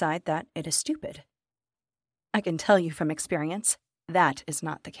 we decide that it is stupid. I can tell you from experience, that is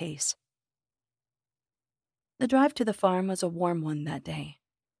not the case. The drive to the farm was a warm one that day.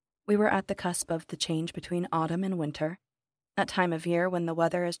 We were at the cusp of the change between autumn and winter, that time of year when the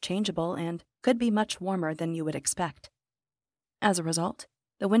weather is changeable and could be much warmer than you would expect. As a result,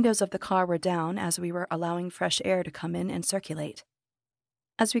 the windows of the car were down as we were allowing fresh air to come in and circulate.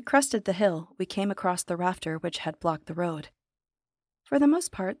 As we crested the hill, we came across the rafter which had blocked the road. For the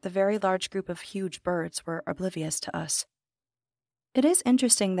most part, the very large group of huge birds were oblivious to us. It is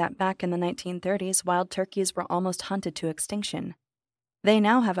interesting that back in the 1930s, wild turkeys were almost hunted to extinction. They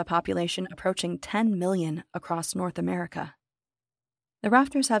now have a population approaching 10 million across North America. The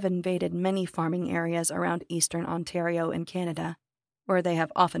rafters have invaded many farming areas around eastern Ontario and Canada, where they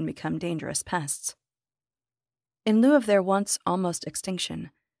have often become dangerous pests. In lieu of their once almost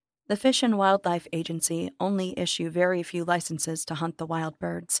extinction, the Fish and Wildlife Agency only issue very few licenses to hunt the wild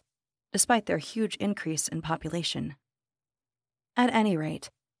birds, despite their huge increase in population. At any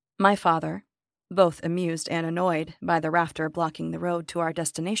rate, my father, both amused and annoyed by the rafter blocking the road to our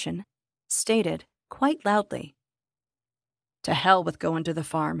destination, stated quite loudly, "To hell with going to the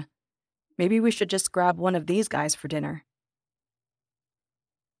farm. Maybe we should just grab one of these guys for dinner."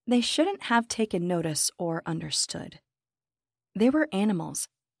 They shouldn't have taken notice or understood. They were animals,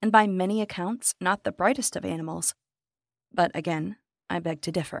 and by many accounts, not the brightest of animals. But again, I beg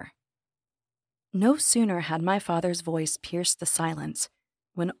to differ. No sooner had my father's voice pierced the silence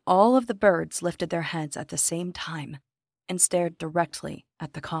when all of the birds lifted their heads at the same time and stared directly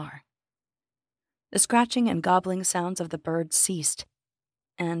at the car. The scratching and gobbling sounds of the birds ceased,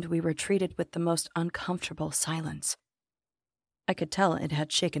 and we were treated with the most uncomfortable silence. I could tell it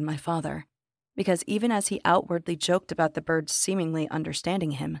had shaken my father, because even as he outwardly joked about the birds seemingly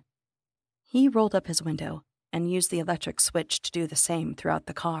understanding him, he rolled up his window and used the electric switch to do the same throughout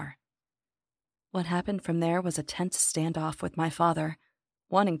the car. What happened from there was a tense standoff with my father,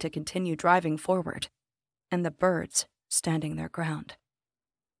 wanting to continue driving forward, and the birds standing their ground.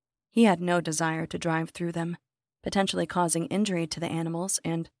 He had no desire to drive through them, potentially causing injury to the animals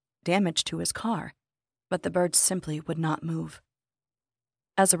and damage to his car, but the birds simply would not move.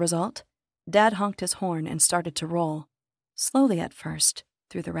 As a result, Dad honked his horn and started to roll, slowly at first,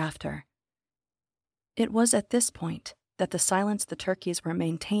 through the rafter. It was at this point that the silence the turkeys were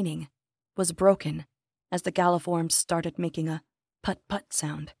maintaining was broken as the galliforms started making a put-put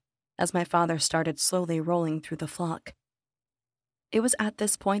sound as my father started slowly rolling through the flock. It was at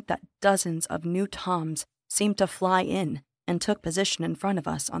this point that dozens of new toms seemed to fly in and took position in front of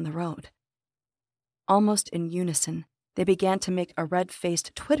us on the road. Almost in unison, they began to make a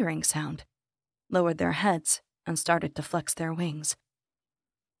red-faced twittering sound, lowered their heads, and started to flex their wings.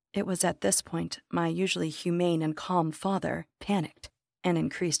 It was at this point my usually humane and calm father panicked and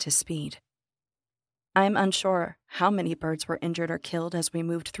increased his speed. I am unsure how many birds were injured or killed as we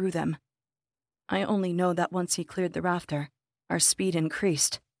moved through them. I only know that once he cleared the rafter, our speed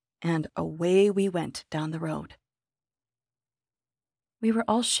increased, and away we went down the road. We were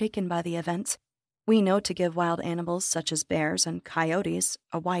all shaken by the events. We know to give wild animals such as bears and coyotes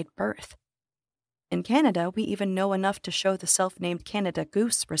a wide berth. In Canada, we even know enough to show the self-named Canada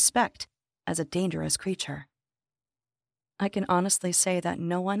goose respect as a dangerous creature. I can honestly say that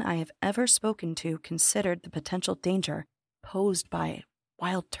no one I have ever spoken to considered the potential danger posed by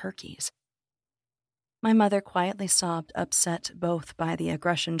wild turkeys. My mother quietly sobbed, upset both by the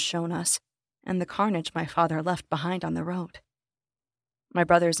aggression shown us and the carnage my father left behind on the road. My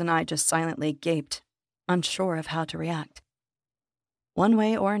brothers and I just silently gaped, unsure of how to react. One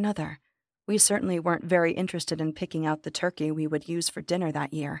way or another, we certainly weren't very interested in picking out the turkey we would use for dinner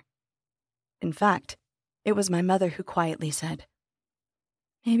that year. In fact, it was my mother who quietly said,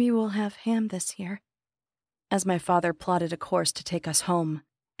 "Maybe we'll have ham this year," as my father plotted a course to take us home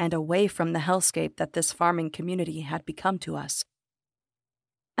and away from the hellscape that this farming community had become to us.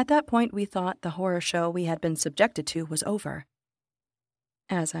 At that point, we thought the horror show we had been subjected to was over.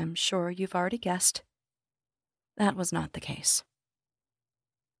 As I'm sure you've already guessed, that was not the case.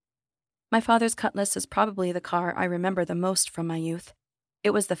 My father's Cutlass is probably the car I remember the most from my youth. It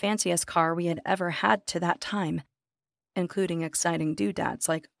was the fanciest car we had ever had to that time, including exciting doodads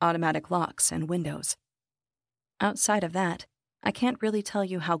like automatic locks and windows. Outside of that, I can't really tell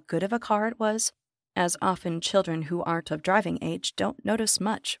you how good of a car it was, as often children who aren't of driving age don't notice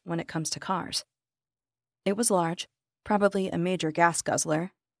much when it comes to cars. It was large, probably a major gas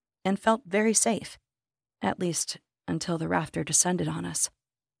guzzler, and felt very safe, at least until the rafter descended on us.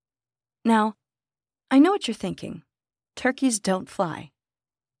 Now, I know what you're thinking. Turkeys don't fly.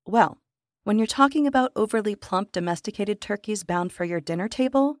 Well, when you're talking about overly plump domesticated turkeys bound for your dinner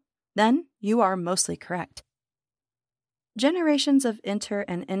table, then you are mostly correct. Generations of inter-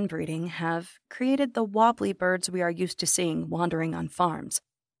 and inbreeding have created the wobbly birds we are used to seeing wandering on farms.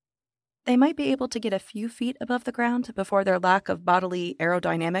 They might be able to get a few feet above the ground before their lack of bodily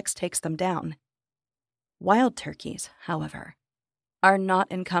aerodynamics takes them down. Wild turkeys, however, are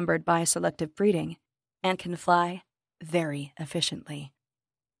not encumbered by selective breeding and can fly very efficiently.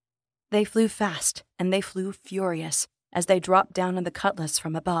 They flew fast and they flew furious as they dropped down on the Cutlass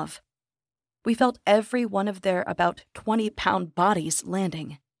from above. We felt every one of their about 20-pound bodies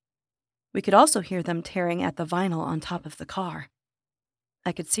landing. We could also hear them tearing at the vinyl on top of the car.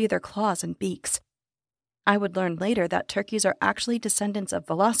 I could see their claws and beaks. I would learn later that turkeys are actually descendants of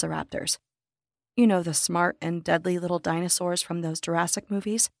velociraptors. You know, the smart and deadly little dinosaurs from those Jurassic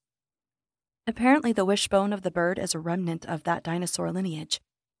movies? Apparently, the wishbone of the bird is a remnant of that dinosaur lineage.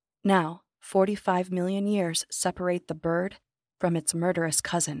 Now, 45 million years separate the bird from its murderous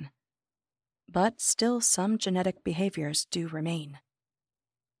cousin. But still, some genetic behaviors do remain.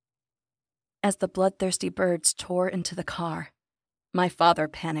 As the bloodthirsty birds tore into the car, my father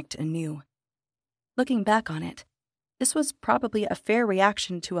panicked anew. Looking back on it, this was probably a fair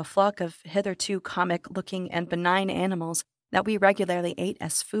reaction to a flock of hitherto comic-looking and benign animals that we regularly ate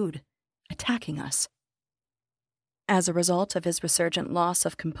as food, attacking us. As a result of his resurgent loss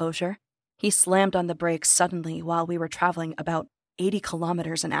of composure, he slammed on the brakes suddenly while we were traveling about 80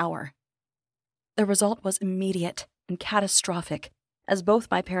 kilometers an hour. The result was immediate and catastrophic, as both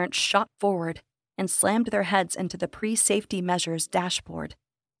my parents shot forward and slammed their heads into the pre-safety measures dashboard.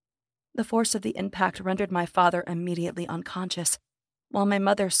 The force of the impact rendered my father immediately unconscious, while my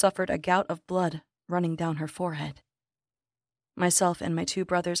mother suffered a gout of blood running down her forehead. Myself and my two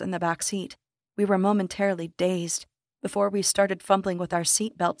brothers in the back seat, we were momentarily dazed before we started fumbling with our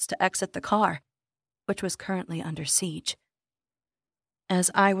seat belts to exit the car, which was currently under siege. As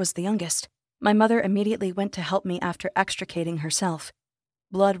I was the youngest, my mother immediately went to help me after extricating herself,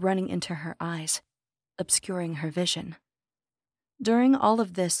 blood running into her eyes, obscuring her vision. During all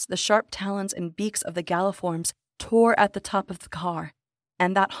of this, the sharp talons and beaks of the galliforms tore at the top of the car,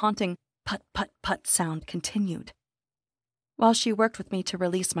 and that haunting put-put-put sound continued. While she worked with me to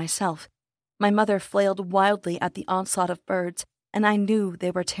release myself, my mother flailed wildly at the onslaught of birds, and I knew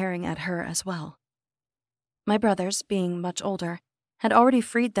they were tearing at her as well. My brothers, being much older, had already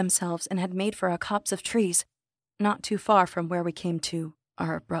freed themselves and had made for a copse of trees, not too far from where we came to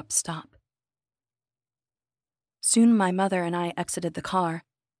our abrupt stop. Soon my mother and I exited the car,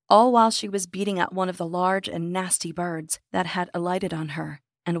 all while she was beating at one of the large and nasty birds that had alighted on her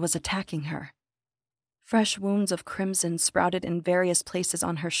and was attacking her. Fresh wounds of crimson sprouted in various places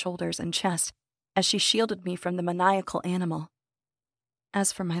on her shoulders and chest as she shielded me from the maniacal animal.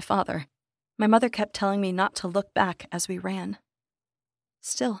 As for my father, my mother kept telling me not to look back as we ran.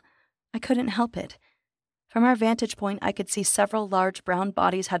 Still, I couldn't help it. From our vantage point, I could see several large brown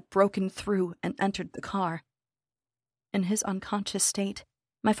bodies had broken through and entered the car. In his unconscious state,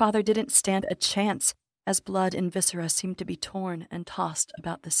 my father didn't stand a chance as blood and viscera seemed to be torn and tossed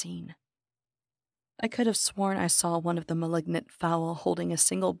about the scene. I could have sworn I saw one of the malignant fowl holding a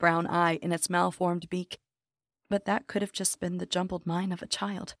single brown eye in its malformed beak, but that could have just been the jumbled mind of a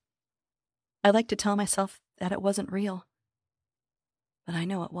child. I like to tell myself that it wasn't real, but I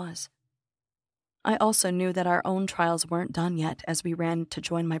know it was. I also knew that our own trials weren't done yet as we ran to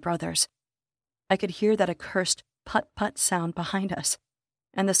join my brothers. I could hear that accursed put-put sound behind us,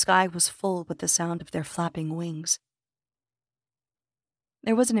 and the sky was full with the sound of their flapping wings.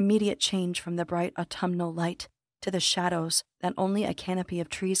 There was an immediate change from the bright autumnal light to the shadows that only a canopy of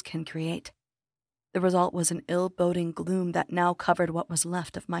trees can create. The result was an ill-boding gloom that now covered what was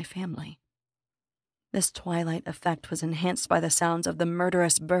left of my family. This twilight effect was enhanced by the sounds of the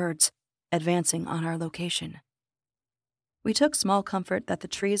murderous birds advancing on our location. We took small comfort that the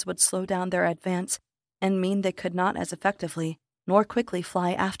trees would slow down their advance and mean they could not as effectively nor quickly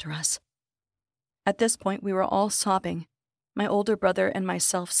fly after us. At this point, we were all sobbing, my older brother and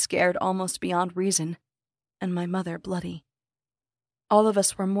myself scared almost beyond reason, and my mother bloody. All of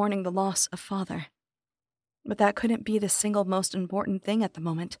us were mourning the loss of father. But that couldn't be the single most important thing at the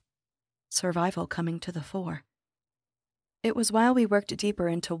moment, survival coming to the fore. It was while we worked deeper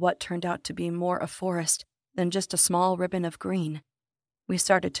into what turned out to be more a forest than just a small ribbon of green, we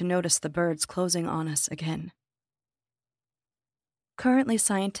started to notice the birds closing on us again. Currently,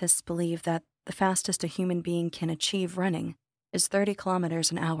 scientists believe that the fastest a human being can achieve running is 30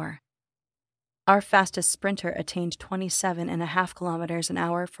 kilometers an hour. Our fastest sprinter attained 27.5 kilometers an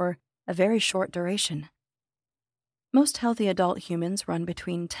hour for a very short duration. Most healthy adult humans run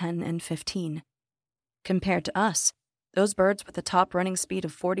between 10 and 15. Compared to us, those birds with a top running speed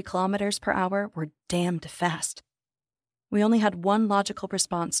of 40 kilometers per hour were damned fast. We only had one logical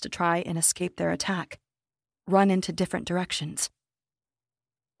response to try and escape their attack: run into different directions.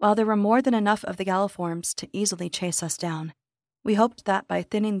 While there were more than enough of the galliforms to easily chase us down, we hoped that by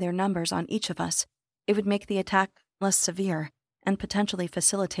thinning their numbers on each of us, it would make the attack less severe and potentially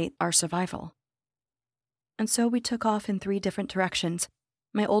facilitate our survival. And so we took off in 3 different directions,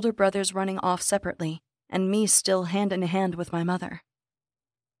 my older brothers running off separately, and me still hand in hand with my mother.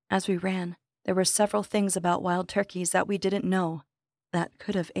 As we ran, there were several things about wild turkeys that we didn't know that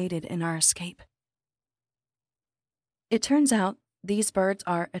could have aided in our escape. It turns out these birds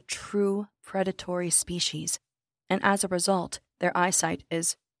are a true predatory species, and as a result, their eyesight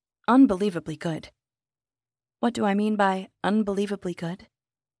is unbelievably good. What do I mean by unbelievably good?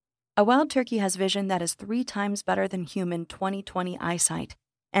 A wild turkey has vision that is 3 times better than human 20/20 eyesight,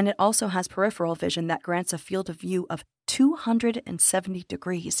 and it also has peripheral vision that grants a field of view of 270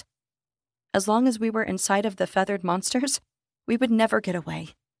 degrees. As long as we were in sight of the feathered monsters, we would never get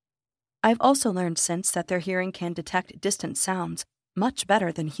away. I've also learned since that their hearing can detect distant sounds much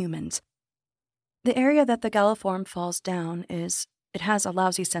better than humans. The area that the galliform falls down it has a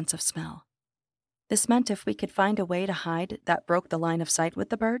lousy sense of smell. This meant if we could find a way to hide that broke the line of sight with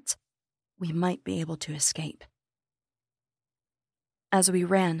the birds, we might be able to escape. As we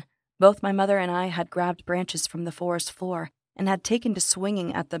ran, both my mother and I had grabbed branches from the forest floor and had taken to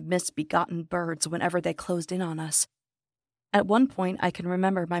swinging at the misbegotten birds whenever they closed in on us. At one point, I can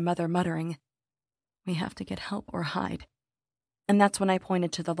remember my mother muttering, "We have to get help or hide." And that's when I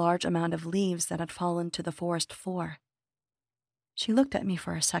pointed to the large amount of leaves that had fallen to the forest floor. She looked at me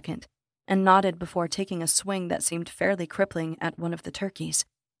for a second and nodded before taking a swing that seemed fairly crippling at one of the turkeys.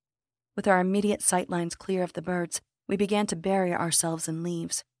 With our immediate sightlines clear of the birds, we began to bury ourselves in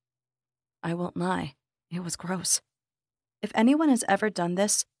leaves. I won't lie, it was gross. If anyone has ever done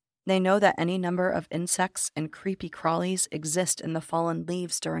this, they know that any number of insects and creepy crawlies exist in the fallen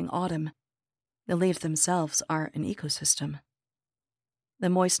leaves during autumn. The leaves themselves are an ecosystem. The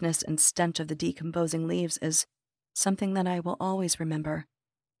moistness and stench of the decomposing leaves is something that I will always remember.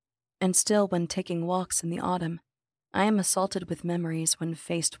 And still, when taking walks in the autumn, I am assaulted with memories when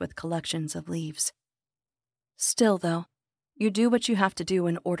faced with collections of leaves. Still, though, you do what you have to do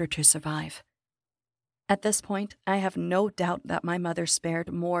in order to survive. At this point, I have no doubt that my mother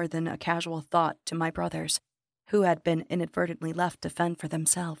spared more than a casual thought to my brothers, who had been inadvertently left to fend for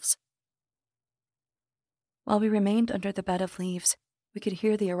themselves. While we remained under the bed of leaves, we could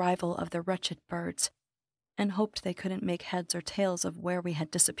hear the arrival of the wretched birds, and hoped they couldn't make heads or tails of where we had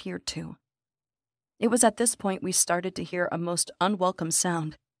disappeared to. It was at this point we started to hear a most unwelcome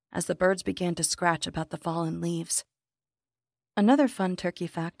sound as the birds began to scratch about the fallen leaves. Another fun turkey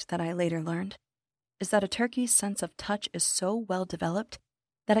fact that I later learned is that a turkey's sense of touch is so well developed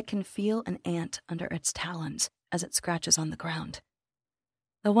that it can feel an ant under its talons as it scratches on the ground.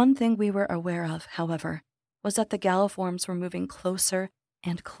 The one thing we were aware of, however, was that the galliforms were moving closer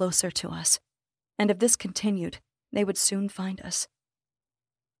and closer to us, and if this continued, they would soon find us.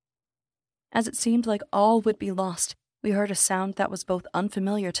 As it seemed like all would be lost, we heard a sound that was both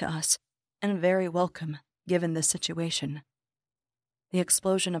unfamiliar to us and very welcome given the situation. The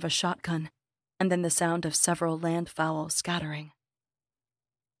explosion of a shotgun, and then the sound of several landfowl scattering.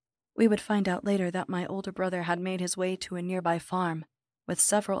 We would find out later that my older brother had made his way to a nearby farm, with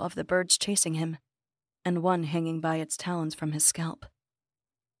several of the birds chasing him, and one hanging by its talons from his scalp.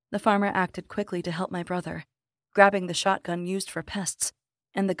 The farmer acted quickly to help my brother, grabbing the shotgun used for pests,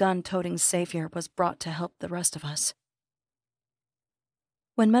 and the gun-toting savior was brought to help the rest of us.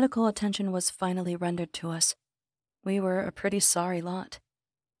 When medical attention was finally rendered to us, we were a pretty sorry lot.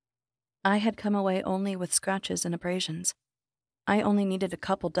 I had come away only with scratches and abrasions. I only needed a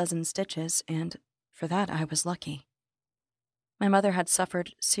couple dozen stitches, and for that I was lucky. My mother had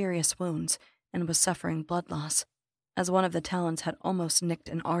suffered serious wounds and was suffering blood loss, as one of the talons had almost nicked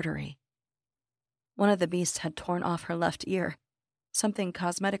an artery. One of the beasts had torn off her left ear, something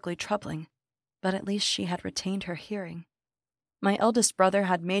cosmetically troubling, but at least she had retained her hearing. My eldest brother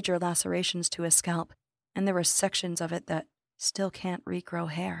had major lacerations to his scalp, and there were sections of it that still can't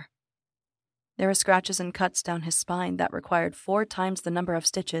regrow hair. There were scratches and cuts down his spine that required 4 times the number of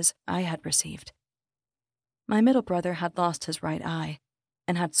stitches I had received. My middle brother had lost his right eye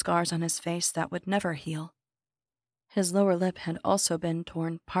and had scars on his face that would never heal. His lower lip had also been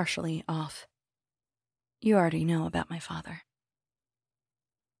torn partially off. You already know about my father.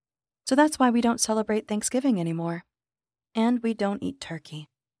 So that's why we don't celebrate Thanksgiving anymore. And we don't eat turkey.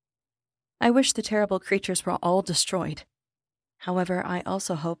 I wish the terrible creatures were all destroyed. However, I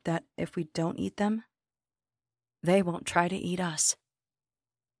also hope that if we don't eat them, they won't try to eat us.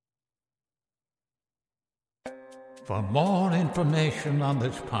 For more information on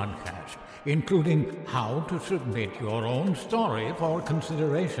this podcast, including how to submit your own story for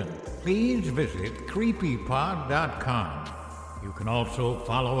consideration, please visit creepypod.com. You can also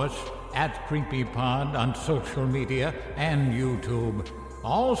follow us at CreepyPod on social media and YouTube.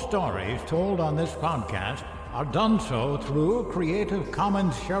 All stories told on this podcast are done so through Creative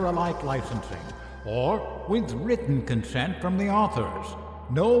Commons Share-alike licensing or with written consent from the authors.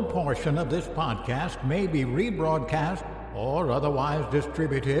 No portion of this podcast may be rebroadcast or otherwise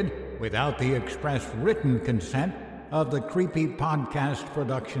distributed without the express written consent of the Creepy Podcast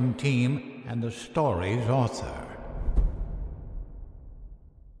production team and the story's author.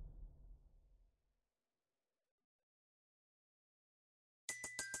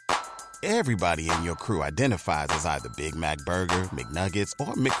 Everybody in your crew identifies as either Big Mac Burger, McNuggets,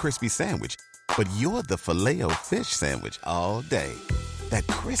 or McCrispy Sandwich. But you're the Filet-O-Fish Sandwich all day. That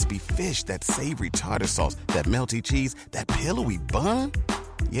crispy fish, that savory tartar sauce, that melty cheese, that pillowy bun.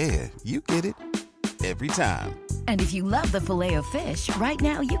 Yeah, you get it. Every time. And if you love the Filet-O-Fish, right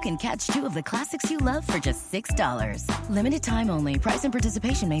now you can catch 2 of the classics you love for just $6. Limited time only. Price and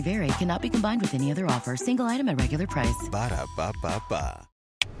participation may vary. Cannot be combined with any other offer. Single item at regular price. Ba-da-ba-ba-ba.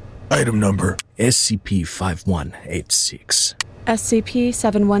 Item number SCP-5186.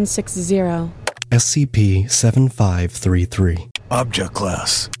 SCP-7160. SCP-7533. Object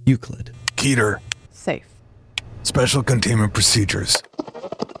Class Euclid. Keter. Safe. Special Containment Procedures.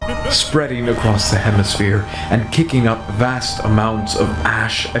 Spreading across the hemisphere and kicking up vast amounts of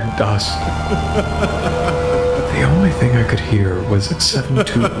ash and dust. The only thing I could hear was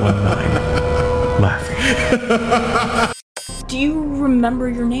 7219 laughing. Do you remember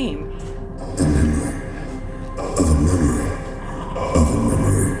your name?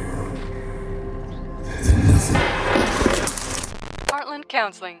 Heartland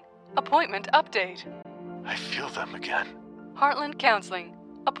Counseling. Appointment update. I feel them again. Heartland Counseling.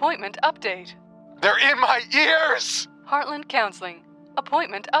 Appointment update. They're in my ears! Heartland Counseling.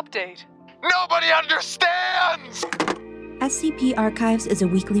 Appointment update. Nobody understands! SCP Archives is a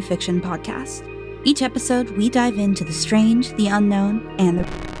weekly fiction podcast. Each episode, we dive into the strange, the unknown, and the...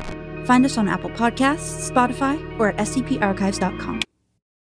 Find us on Apple Podcasts, Spotify, or at scparchives.com.